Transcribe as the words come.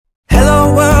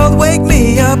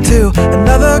up to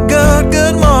another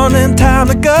good morning. Time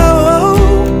to go.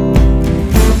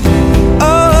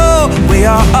 Oh, we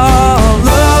are all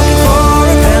looking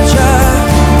for adventure.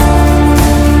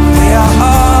 We are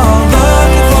all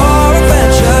looking for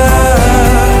adventure.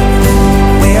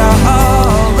 We are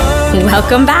all looking.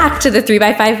 Welcome back to the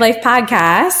 3x5 Life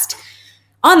podcast.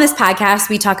 On this podcast,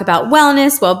 we talk about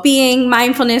wellness, well-being,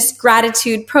 mindfulness,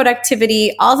 gratitude,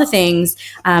 productivity, all the things.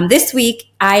 This week,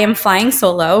 I am flying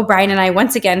solo. Brian and I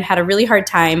once again had a really hard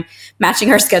time matching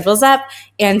our schedules up.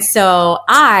 And so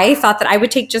I thought that I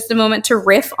would take just a moment to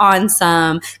riff on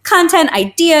some content,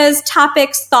 ideas,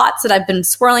 topics, thoughts that have been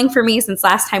swirling for me since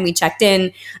last time we checked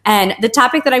in. And the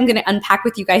topic that I'm going to unpack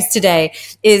with you guys today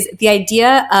is the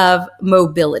idea of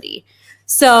mobility.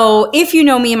 So if you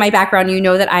know me and my background, you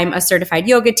know that I'm a certified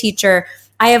yoga teacher.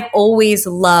 I have always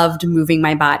loved moving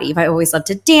my body. I always loved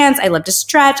to dance. I love to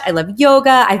stretch. I love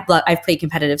yoga. I've played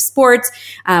competitive sports.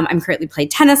 I'm currently playing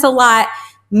tennis a lot.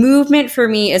 Movement for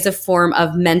me is a form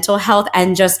of mental health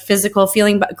and just physical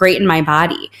feeling great in my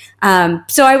body.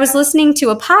 So I was listening to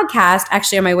a podcast,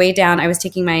 actually on my way down. I was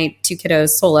taking my two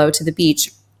kiddos solo to the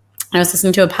beach. I was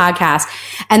listening to a podcast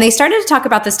and they started to talk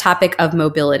about this topic of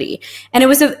mobility. And it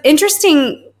was an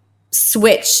interesting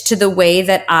switch to the way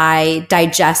that I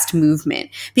digest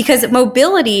movement, because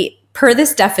mobility, per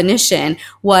this definition,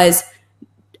 was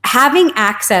having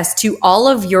access to all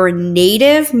of your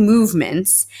native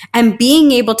movements and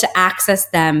being able to access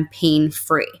them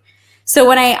pain-free. So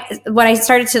when I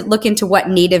started to look into what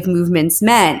native movements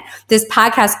meant, this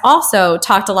podcast also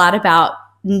talked a lot about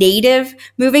native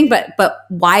moving, but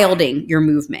wilding your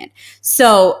movement.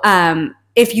 So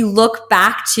if you look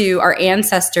back to our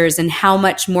ancestors and how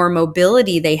much more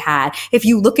mobility they had, if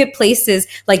you look at places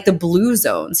like the blue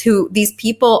zones, who these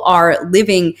people are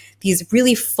living these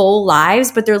really full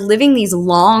lives, but they're living these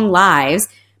long lives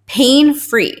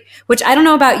pain-free, which I don't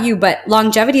know about you, but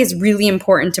longevity is really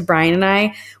important to Brian and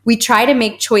I. We try to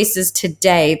make choices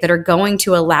today that are going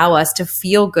to allow us to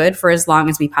feel good for as long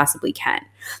as we possibly can.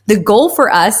 The goal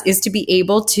for us is to be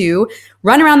able to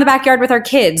run around the backyard with our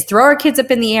kids, throw our kids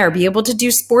up in the air, be able to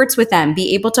do sports with them,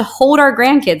 be able to hold our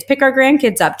grandkids, pick our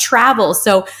grandkids up, travel.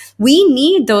 So we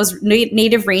need those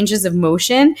native ranges of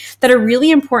motion that are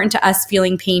really important to us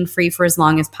feeling pain-free for as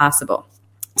long as possible.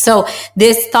 So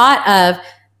this thought of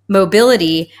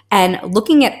mobility and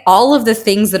looking at all of the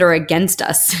things that are against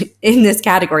us in this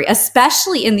category,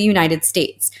 especially in the United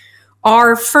States.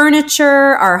 Our furniture,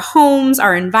 our homes,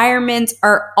 our environments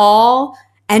are all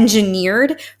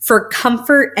engineered for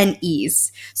comfort and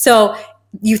ease. So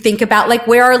you think about like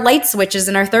where our light switches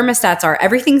and our thermostats are.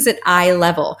 Everything's at eye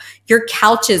level. Your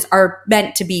couches are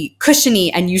meant to be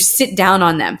cushiony and you sit down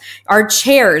on them. Our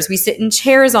chairs, we sit in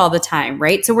chairs all the time,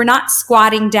 right? So we're not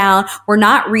squatting down. We're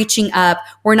not reaching up.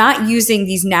 We're not using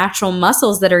these natural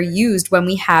muscles that are used when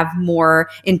we have more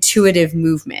intuitive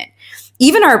movement.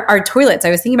 Even our toilets,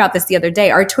 I was thinking about this the other day,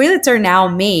 our toilets are now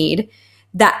made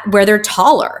that where they're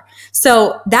taller.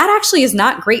 So that actually is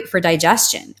not great for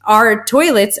digestion. Our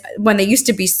toilets, when they used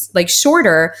to be like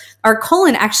shorter, our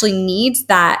colon actually needs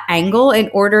that angle in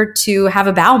order to have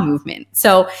a bowel movement.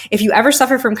 So if you ever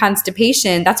suffer from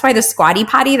constipation, that's why the squatty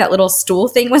potty, that little stool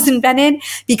thing, was invented,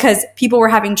 because people were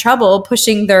having trouble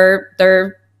pushing their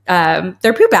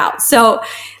poop out. So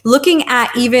looking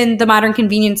at even the modern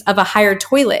convenience of a higher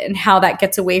toilet and how that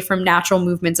gets away from natural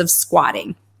movements of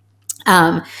squatting.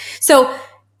 So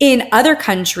in other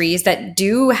countries that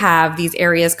do have these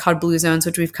areas called blue zones,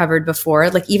 which we've covered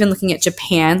before, like even looking at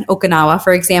Japan, Okinawa,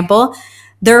 for example,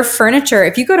 their furniture,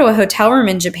 if you go to a hotel room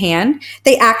in Japan,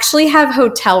 they actually have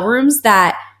hotel rooms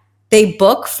that they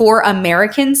book for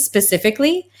Americans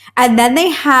specifically. And then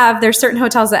there's certain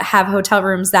hotels that have hotel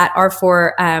rooms that are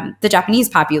for the Japanese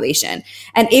population.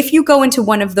 And if you go into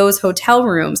one of those hotel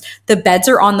rooms, the beds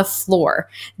are on the floor.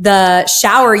 The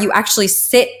shower, you actually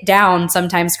sit down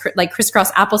sometimes like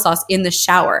crisscross applesauce in the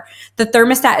shower. The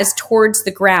thermostat is towards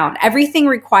the ground. Everything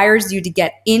requires you to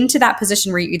get into that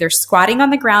position where you're either squatting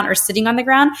on the ground or sitting on the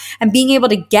ground and being able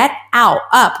to get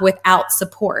up without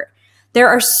support. There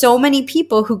are so many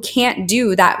people who can't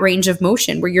do that range of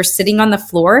motion where you're sitting on the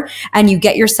floor and you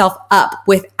get yourself up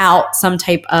without some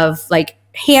type of like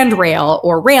handrail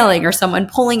or railing or someone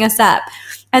pulling us up.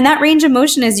 And that range of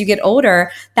motion as you get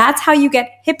older, that's how you get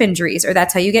hip injuries, or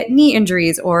that's how you get knee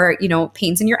injuries, or,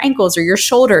 pains in your ankles or your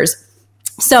shoulders.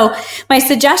 So my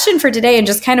suggestion for today, and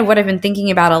just kind of what I've been thinking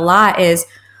about a lot, is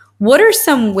what are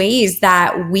some ways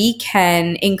that we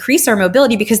can increase our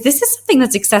mobility? Because this is something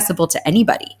that's accessible to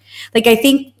anybody. Like, I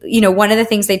think, one of the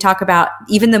things they talk about,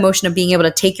 even the motion of being able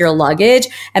to take your luggage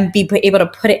and be able to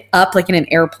put it up like in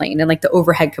an airplane in like the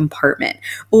overhead compartment,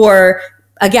 or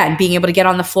again, being able to get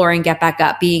on the floor and get back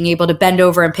up, being able to bend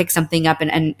over and pick something up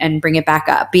and bring it back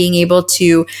up, being able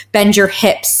to bend your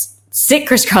hips, sit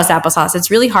crisscross applesauce.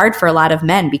 It's really hard for a lot of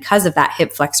men because of that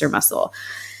hip flexor muscle.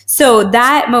 So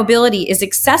that mobility is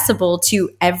accessible to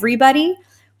everybody,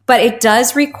 but it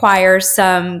does require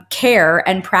some care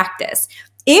and practice.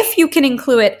 If you can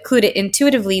include it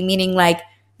intuitively, meaning like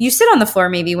you sit on the floor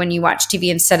maybe when you watch TV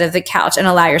instead of the couch and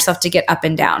allow yourself to get up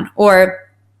and down, or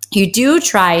you do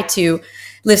try to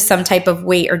lift some type of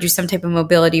weight or do some type of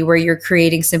mobility where you're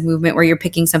creating some movement, where you're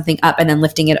picking something up and then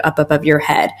lifting it up above your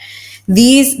head.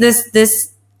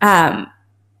 This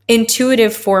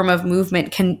intuitive form of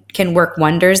movement can work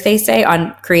wonders, they say,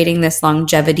 on creating this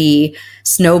longevity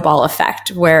snowball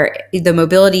effect where the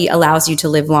mobility allows you to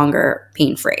live longer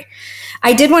pain-free.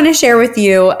 I did want to share with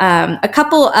you a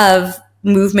couple of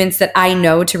movements that I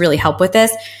know to really help with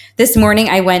this. This morning,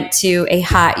 I went to a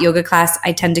hot yoga class.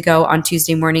 I tend to go on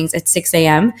Tuesday mornings at 6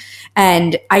 a.m.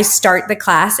 And I start the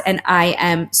class and I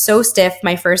am so stiff.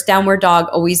 My first downward dog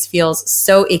always feels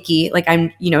so icky. Like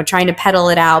I'm, trying to pedal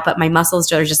it out, but my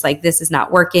muscles are just like, this is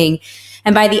not working.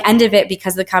 And by the end of it,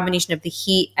 because of the combination of the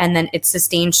heat and then its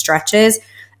sustained stretches,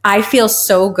 I feel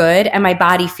so good and my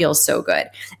body feels so good.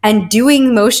 And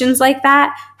doing motions like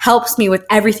that helps me with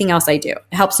everything else I do.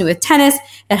 It helps me with tennis.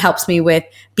 It helps me with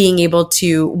being able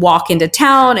to walk into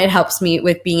town. It helps me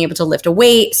with being able to lift a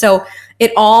weight. So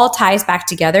it all ties back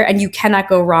together and you cannot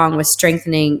go wrong with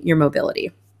strengthening your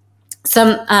mobility.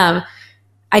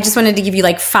 I just wanted to give you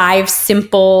like 5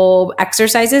 simple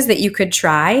exercises that you could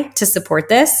try to support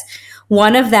this.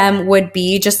 One of them would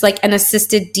be just like an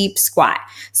assisted deep squat.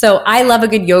 So I love a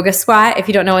good yoga squat. If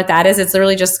you don't know what that is, it's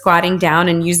literally just squatting down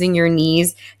and using your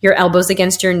knees, your elbows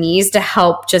against your knees to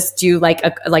help just do like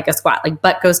a squat, like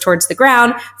butt goes towards the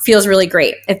ground, feels really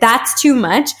great. If that's too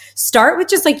much, start with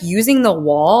just like using the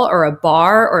wall or a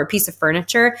bar or a piece of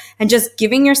furniture and just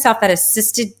giving yourself that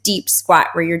assisted deep squat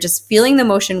where you're just feeling the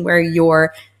motion where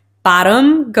your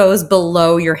bottom goes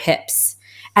below your hips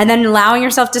and then allowing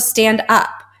yourself to stand up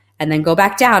and then go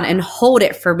back down and hold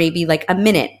it for maybe like a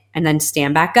minute and then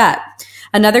stand back up.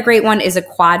 Another great one is a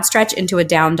quad stretch into a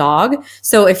down dog.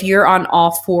 So if you're on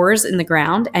all fours in the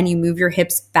ground and you move your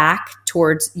hips back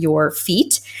towards your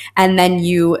feet and then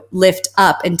you lift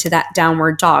up into that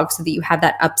downward dog so that you have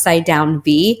that upside down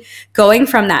V, going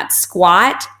from that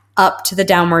squat up to the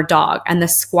downward dog and the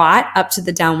squat up to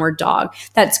the downward dog.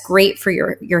 That's great for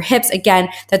your hips. Again,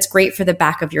 that's great for the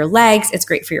back of your legs. It's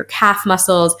great for your calf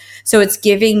muscles. So it's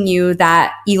giving you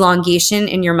that elongation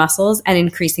in your muscles and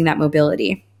increasing that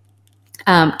mobility.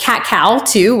 Cat-cow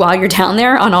too, while you're down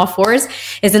there on all fours,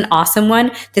 is an awesome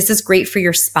one. This is great for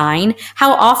your spine.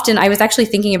 How often, I was actually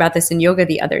thinking about this in yoga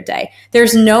the other day.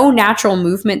 There's no natural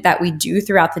movement that we do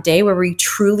throughout the day where we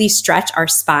truly stretch our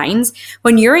spines.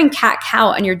 When you're in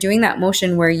cat-cow and you're doing that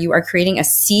motion where you are creating a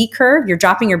C curve, you're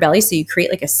dropping your belly so you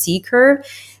create like a C curve,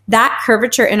 that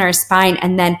curvature in our spine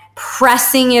and then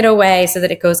pressing it away so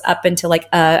that it goes up into like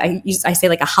I say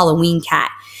like a Halloween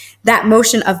cat. That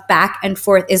motion of back and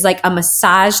forth is like a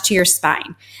massage to your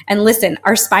spine. And listen,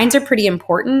 our spines are pretty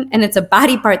important and it's a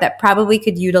body part that probably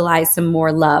could utilize some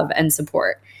more love and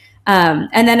support. And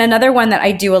then another one that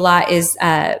I do a lot is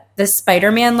the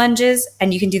Spider-Man lunges.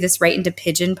 And you can do this right into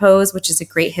pigeon pose, which is a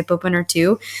great hip opener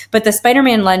too. But the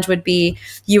Spider-Man lunge would be,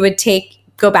 you would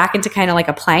go back into kind of like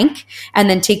a plank and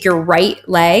then take your right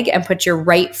leg and put your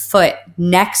right foot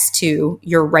next to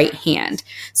your right hand.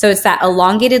 So it's that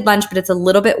elongated lunge, but it's a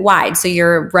little bit wide. So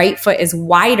your right foot is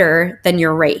wider than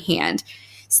your right hand.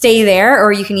 Stay there,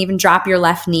 or you can even drop your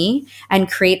left knee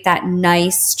and create that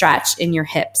nice stretch in your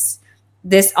hips.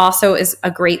 This also is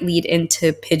a great lead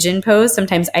into pigeon pose.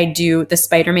 Sometimes I do the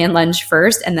Spider-Man lunge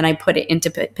first, and then I put it into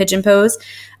pigeon pose,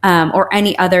 or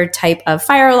any other type of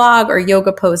fire log or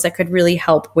yoga pose that could really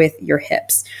help with your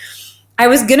hips. I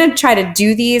was going to try to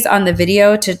do these on the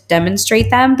video to demonstrate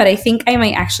them, but I think I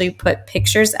might actually put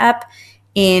pictures up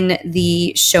in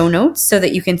the show notes so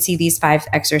that you can see these 5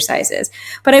 exercises.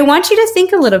 But I want you to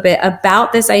think a little bit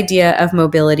about this idea of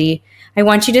mobility. I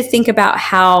want you to think about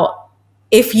how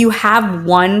if you have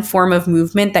one form of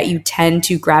movement that you tend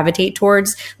to gravitate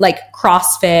towards, like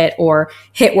CrossFit or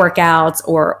HIIT workouts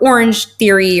or Orange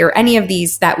Theory or any of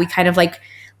these that we kind of like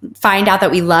find out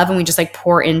that we love and we just like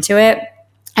pour into it,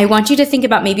 I want you to think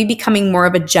about maybe becoming more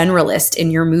of a generalist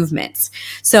in your movements.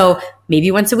 So maybe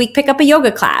once a week, pick up a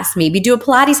yoga class, maybe do a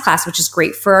Pilates class, which is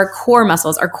great for our core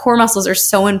muscles. Our core muscles are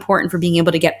so important for being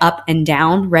able to get up and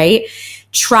down, right?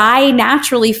 Try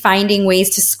naturally finding ways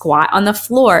to squat on the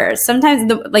floor.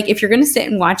 Sometimes, if you're going to sit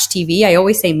and watch TV, I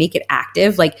always say make it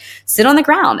active. Like sit on the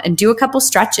ground and do a couple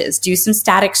stretches. Do some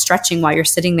static stretching while you're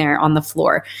sitting there on the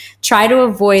floor. Try to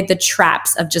avoid the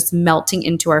traps of just melting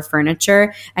into our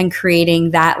furniture and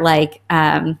creating that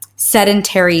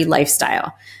sedentary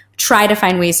lifestyle. Try to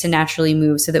find ways to naturally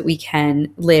move so that we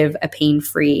can live a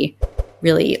pain-free,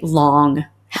 really long,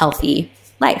 healthy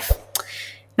life.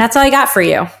 That's all I got for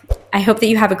you. I hope that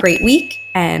you have a great week,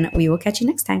 and we will catch you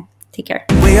next time. Take care.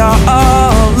 We are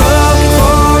all looking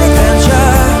for